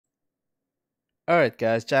Alright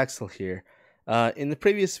guys, Jaxel here. In the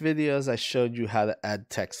previous videos I showed you how to add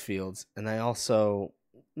text fields, and I also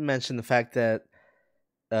mentioned the fact that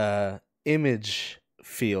uh, image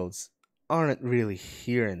fields aren't really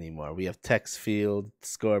here anymore. We have text field,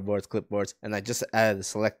 scoreboards, clipboards, and I just added a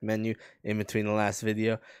select menu in between the last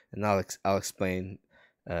video, and I'll explain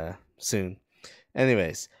soon.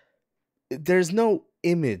 Anyways, there's no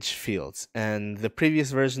image fields, and the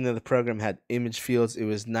previous version of the program had image fields. It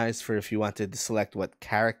was nice for if you wanted to select what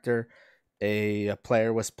character a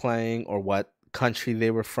player was playing or what country they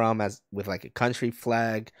were from, as with like a country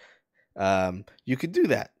flag. You could do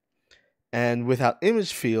that. And without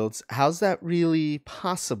image fields, how's that really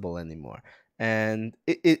possible anymore? And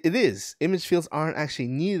it is. Image fields aren't actually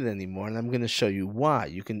needed anymore, and I'm going to show you why.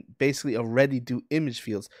 You can basically already do image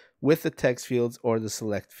fields with the text fields or the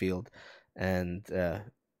select field, and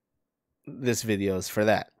this video is for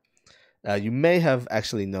that. You may have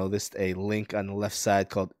actually noticed a link on the left side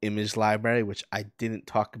called Image Library, which I didn't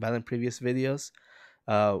talk about in previous videos.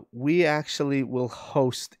 We actually will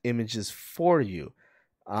host images for you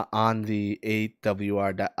on the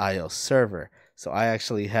 8wr.io server. So I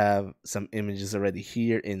actually have some images already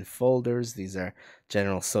here in folders. These are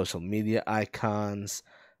general social media icons.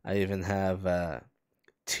 I even have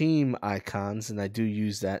team icons, and I do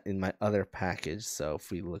use that in my other package. So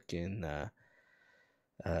if we look in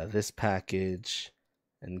this package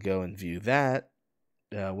and go and view that,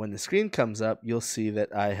 when the screen comes up, you'll see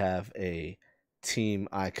that I have a team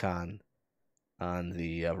icon on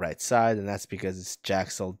the right side, and that's because it's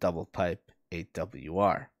Jaxel double pipe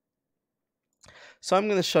 8WR. So I'm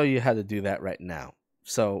going to show you how to do that right now.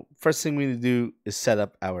 So first thing we need to do is set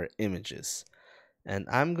up our images, and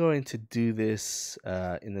I'm going to do this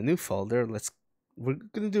in the new folder. We're going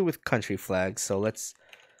to do it with country flags, so let's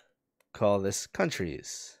call this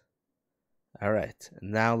countries. All right,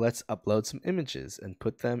 now let's upload some images and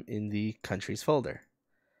put them in the countries folder.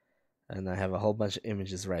 And I have a whole bunch of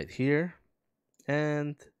images right here,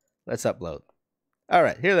 and let's upload. All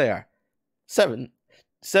right, here they are. Seven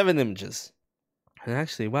images. And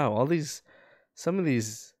actually, wow, some of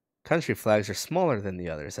these country flags are smaller than the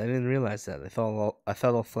others. I didn't realize that. I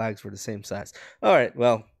thought all flags were the same size. All right,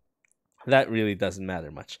 well, that really doesn't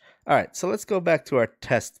matter much. All right, so let's go back to our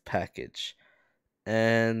test package,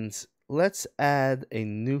 and let's add a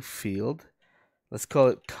new field. Let's call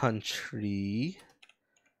it country,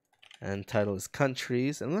 and title is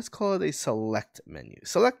countries, and let's call it a select menu.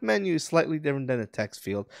 Select menu is slightly different than a text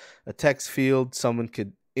field. A text field, someone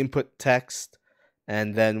could input text,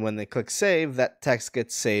 and then when they click save, that text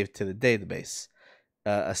gets saved to the database.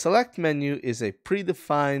 A select menu is a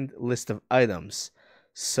predefined list of items.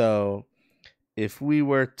 So if we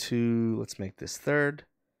were to, let's make this third.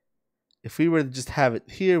 If we were to just have it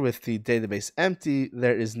here with the database empty,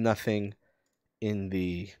 there is nothing in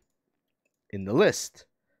the list.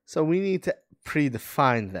 So we need to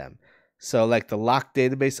predefine them. So like the lock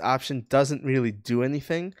database option doesn't really do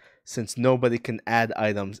anything since nobody can add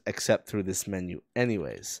items except through this menu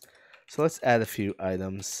anyways. So let's add a few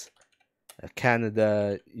items.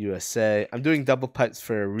 Canada, USA. I'm doing double pipes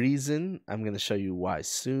for a reason. I'm going to show you why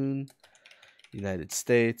soon. United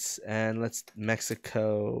States, and let's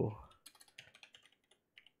Mexico,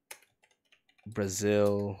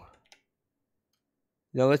 Brazil.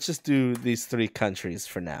 Let's just do these three countries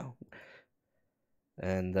for now.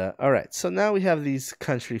 And all right, so now we have these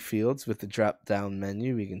country fields with the drop down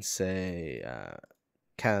menu. We can say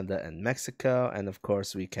Canada and Mexico, and of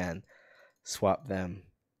course we can swap them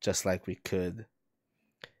just like we could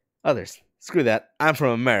others. Screw that. I'm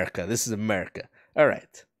from America. This is America. All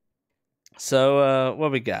right. So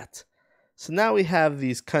what we got? So now we have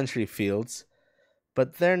these country fields,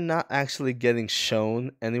 but they're not actually getting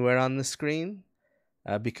shown anywhere on the screen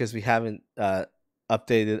because we haven't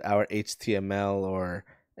updated our HTML or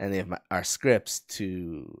any of our scripts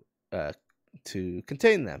to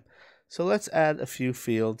contain them. So let's add a few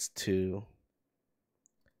fields to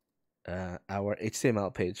our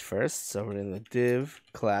HTML page first. So we're in the div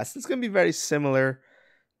class. It's going to be very similar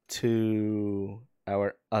to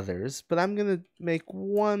our others, but I'm going to make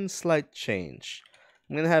one slight change.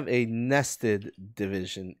 I'm going to have a nested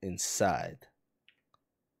division inside.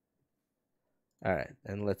 All right,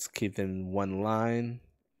 and let's keep them in one line.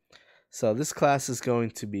 So this class is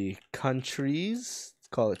going to be countries. Let's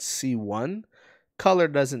call it C1. Color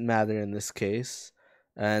doesn't matter in this case.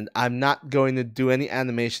 And I'm not going to do any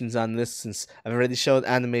animations on this since I've already showed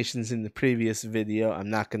animations in the previous video. I'm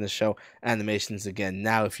not going to show animations again.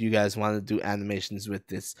 Now, if you guys want to do animations with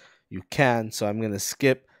this, you can. So I'm going to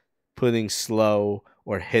skip putting slow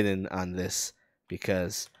or hidden on this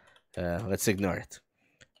because let's ignore it.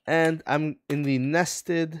 And I'm in the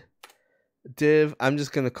nested div. I'm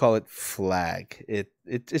just going to call it flag.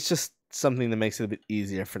 It's just something that makes it a bit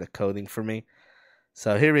easier for the coding for me.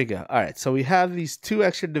 So here we go. All right, so we have these two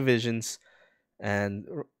extra divisions, and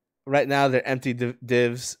right now they're empty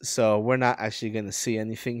divs, so we're not actually going to see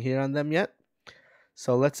anything here on them yet.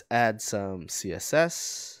 So let's add some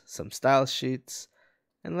CSS, some style sheets,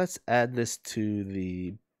 and let's add this to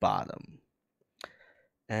the bottom.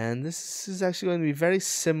 And this is actually going to be very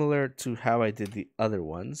similar to how I did the other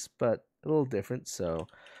ones, but a little different. So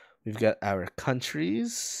we've got our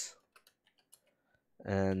countries.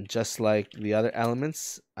 And just like the other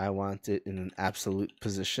elements, I want it in an absolute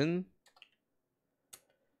position.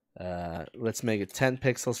 Let's make it 10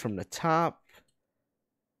 pixels from the top.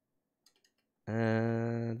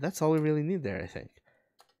 And that's all we really need there, I think.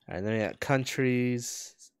 All right, then we got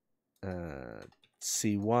countries,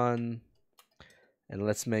 C1. And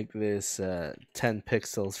let's make this 10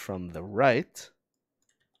 pixels from the right.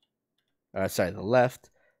 Sorry, the left.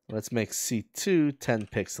 Let's make C2 10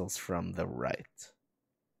 pixels from the right.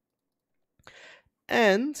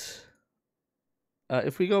 And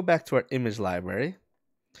if we go back to our image library,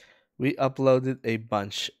 we uploaded a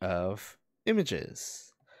bunch of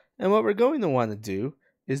images. And what we're going to want to do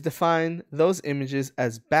is define those images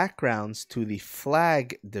as backgrounds to the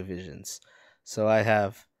flag divisions. So I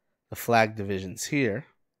have the flag divisions here.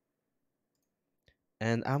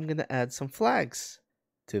 And I'm going to add some flags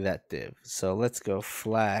to that div. So let's go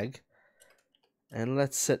flag. And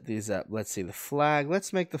let's set these up. Let's see the flag.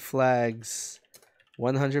 Let's make the flags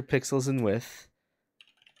 100 pixels in width.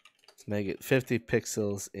 Let's make it 50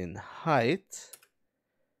 pixels in height.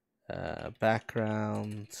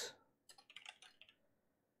 Background.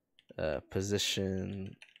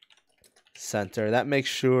 Position. Center. That makes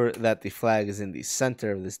sure that the flag is in the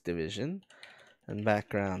center of this division. And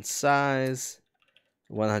background size.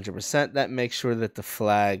 100%. That makes sure that the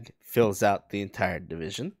flag fills out the entire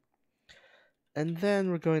division. And then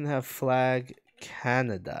we're going to have flag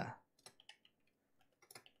Canada.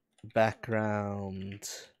 Background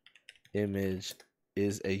image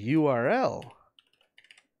is a URL.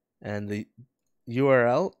 And the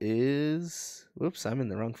URL is, whoops, I'm in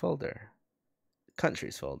the wrong folder.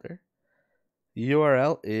 Countries folder. The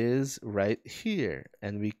URL is right here.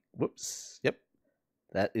 And we, whoops, yep,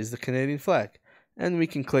 that is the Canadian flag. And we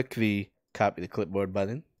can click the copy the clipboard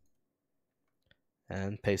button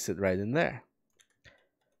and paste it right in there.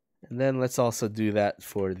 And then let's also do that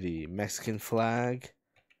for the Mexican flag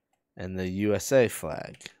and the USA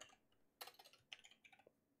flag.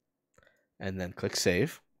 And then click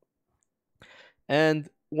save. And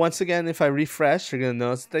once again, if I refresh, you're going to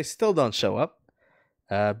notice they still don't show up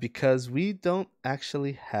because we don't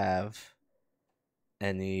actually have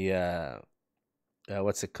any,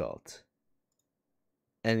 what's it called?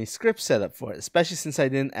 Any script set up for it, especially since I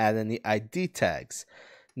didn't add any ID tags.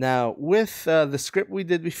 Now, with the script we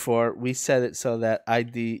did before, we set it so that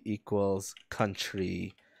ID equals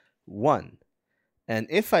country 1. And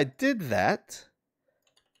if I did that,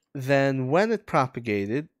 then when it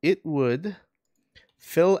propagated, it would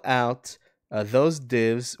fill out those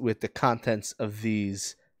divs with the contents of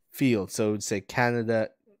these fields. So it would say Canada.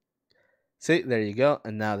 See, there you go.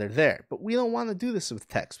 And now they're there. But we don't want to do this with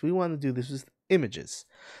text. We want to do this with images.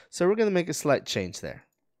 So we're going to make a slight change there.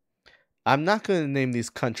 I'm not going to name these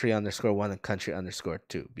country_1 and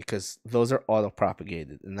country_2 because those are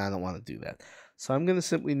auto-propagated and I don't want to do that. So I'm going to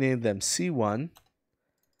simply name them C1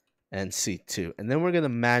 and C2. And then we're going to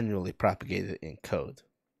manually propagate it in code.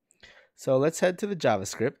 So let's head to the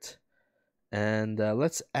JavaScript and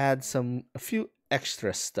let's add a few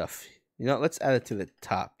extra stuff. You know, let's add it to the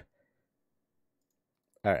top.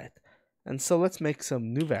 All right. And so let's make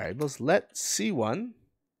some new variables. Let C1.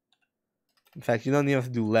 In fact, you don't even have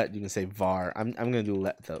to do let. You can say var. I'm going to do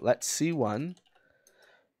let though. Let C1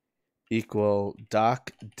 equal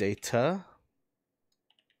doc data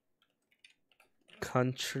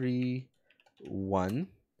country1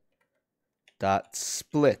 dot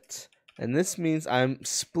split. And this means I'm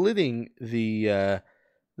splitting the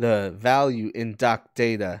value in doc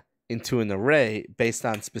data into an array based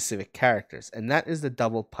on specific characters. And that is the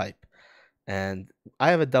double pipe. And I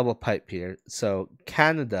have a double pipe here. So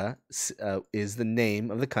Canada is the name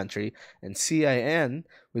of the country, and CIN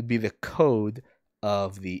would be the code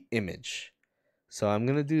of the image. So I'm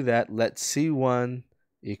going to do that. Let C1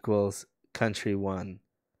 equals country1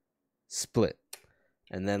 split.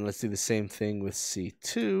 And then let's do the same thing with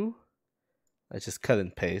C2. Let's just cut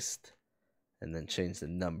and paste and then change the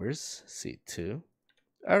numbers. C2.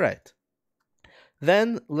 All right.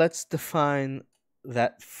 Then let's define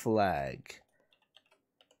that flag.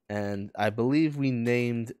 and I believe we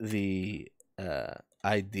named the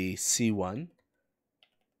ID C1.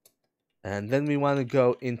 And then we want to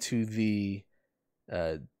go into the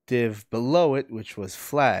div below it, which was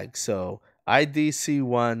flag. So ID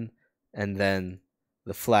C1 and then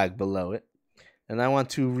the flag below it. And I want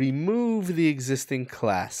to remove the existing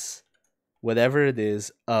class, whatever it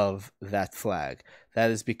is, of that flag.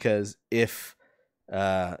 That is because if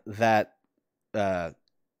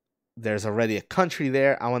there's already a country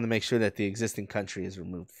there, I want to make sure that the existing country is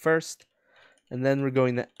removed first. And then we're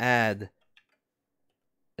going to add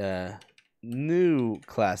new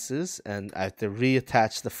classes, and I have to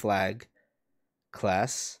reattach the flag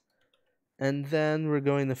class. And then we're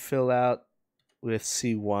going to fill out with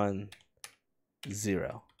C1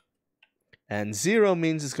 0. And 0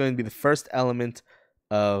 means it's going to be the first element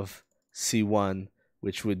of C1,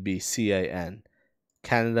 which would be CAN.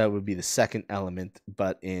 Canada would be the second element,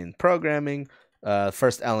 but in programming,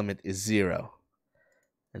 first element is 0.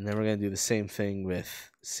 And then we're going to do the same thing with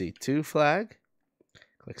C2 flag.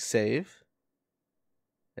 Click Save.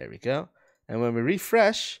 There we go. And when we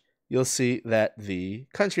refresh, you'll see that the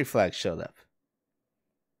country flag showed up.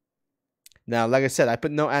 Now, like I said, I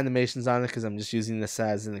put no animations on it because I'm just using this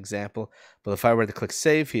as an example. But if I were to click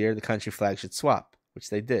Save here, the country flag should swap, which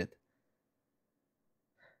they did.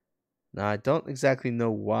 Now, I don't exactly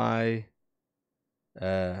know why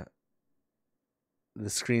the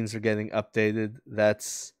screens are getting updated.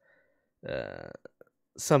 That's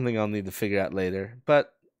something I'll need to figure out later.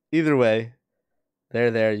 But either way,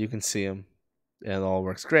 they're there. You can see them. And it all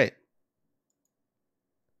works great.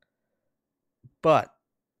 But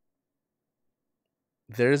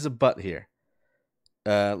there is a but here.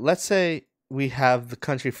 Let's say we have the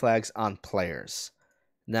country flags on players.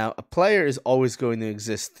 Now, a player is always going to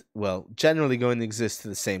exist, well, generally going to exist to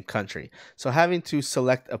the same country. So having to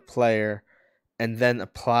select a player and then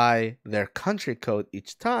apply their country code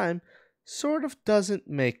each time sort of doesn't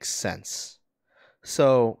make sense.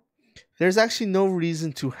 So there's actually no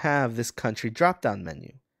reason to have this country drop-down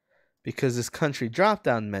menu, because this country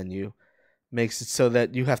drop-down menu makes it so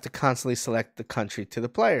that you have to constantly select the country to the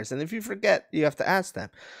players. And if you forget, you have to ask them.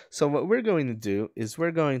 So what we're going to do is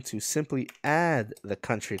we're going to simply add the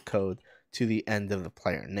country code to the end of the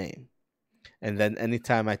player name. And then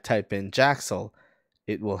anytime I type in Jaxel,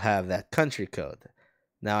 it will have that country code.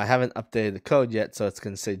 Now, I haven't updated the code yet, so it's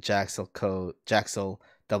going to say Jaxel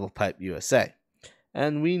double pipe USA.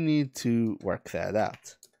 And we need to work that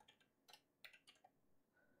out.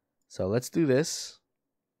 So let's do this.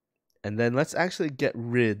 And then let's actually get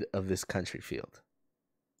rid of this country field.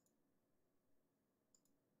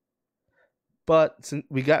 But since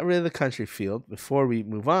we got rid of the country field, before we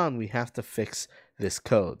move on, we have to fix this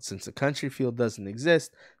code. Since the country field doesn't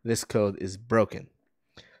exist, this code is broken.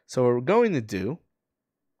 So what we're going to do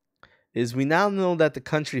is we now know that the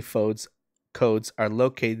country codes are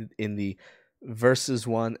located in the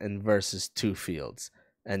versus1 and versus2 fields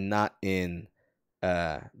and not in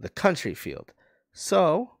the country field.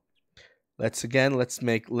 So let's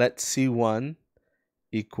make let C1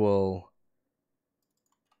 equal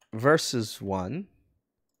versus1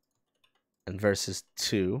 and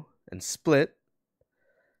versus2 and split.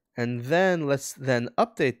 And then let's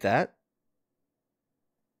update that.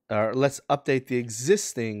 Or let's update the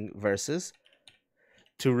existing versus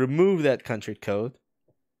to remove that country code.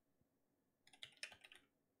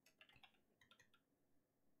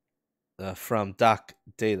 From doc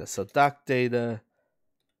data. So doc data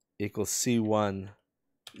equals C1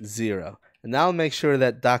 0. And now I'll make sure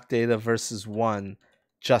that doc data versus 1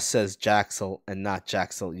 just says Jaxel and not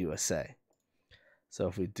Jaxel USA. So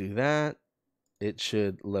if we do that, that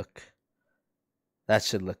should look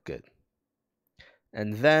good.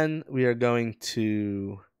 And then we are going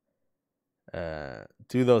to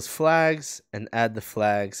do those flags and add the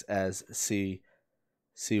flags as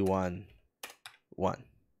C1 1.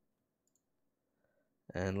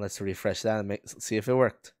 And let's refresh that and see if it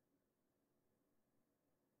worked.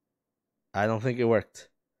 I don't think it worked.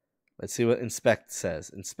 Let's see what inspect says.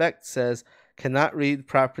 Inspect says cannot read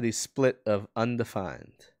property split of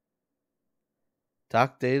undefined.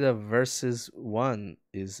 Doc data versus 1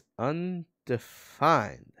 is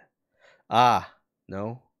undefined. Ah,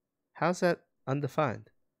 no. How's that undefined?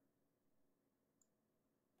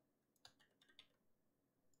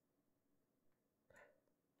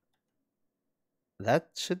 That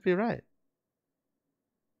should be right.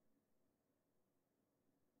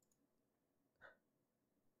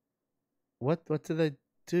 What did I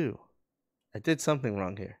do? I did something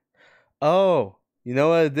wrong here. Oh, you know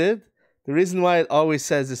what I did? The reason why it always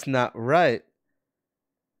says it's not right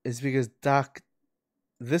is because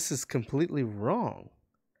this is completely wrong.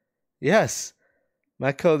 Yes,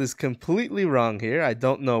 my code is completely wrong here. I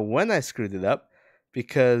don't know when I screwed it up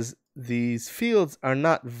because these fields are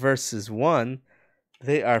not versus one.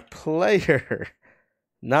 They are player,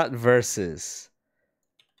 not versus.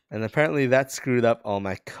 And apparently that screwed up all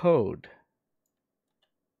my code.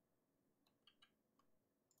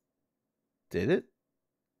 Did it?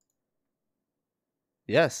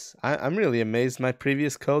 Yes, I'm really amazed my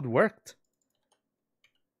previous code worked.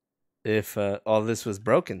 If all this was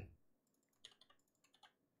broken.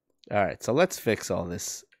 All right, so let's fix all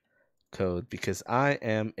this code because I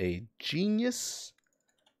am a genius.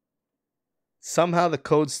 Somehow the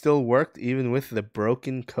code still worked even with the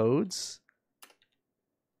broken codes.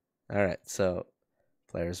 All right, so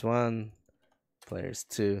players 1, players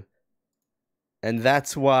 2. And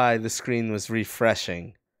that's why the screen was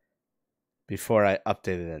refreshing before I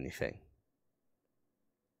updated anything.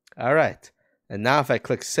 All right, and now if I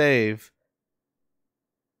click save,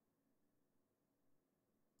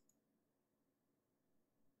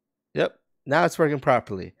 yep, now it's working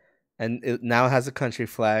properly. And it now has the country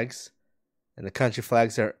flags, and the country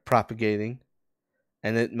flags are propagating.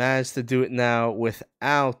 And it managed to do it now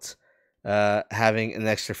without having an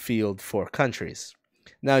extra field for countries.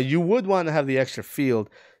 Now, you would want to have the extra field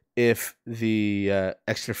if the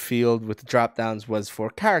extra field with the drop downs was for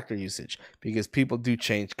character usage, because people do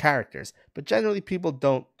change characters. But generally, people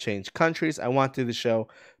don't change countries. I wanted to show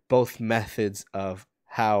both methods of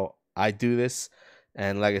how I do this.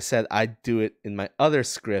 And like I said, I do it in my other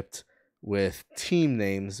script with team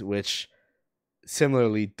names, which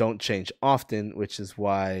similarly don't change often, which is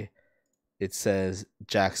why it says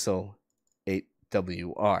Jaxel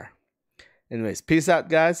 8WR. Anyways, peace out,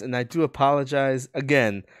 guys, and I do apologize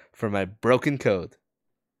again for my broken code.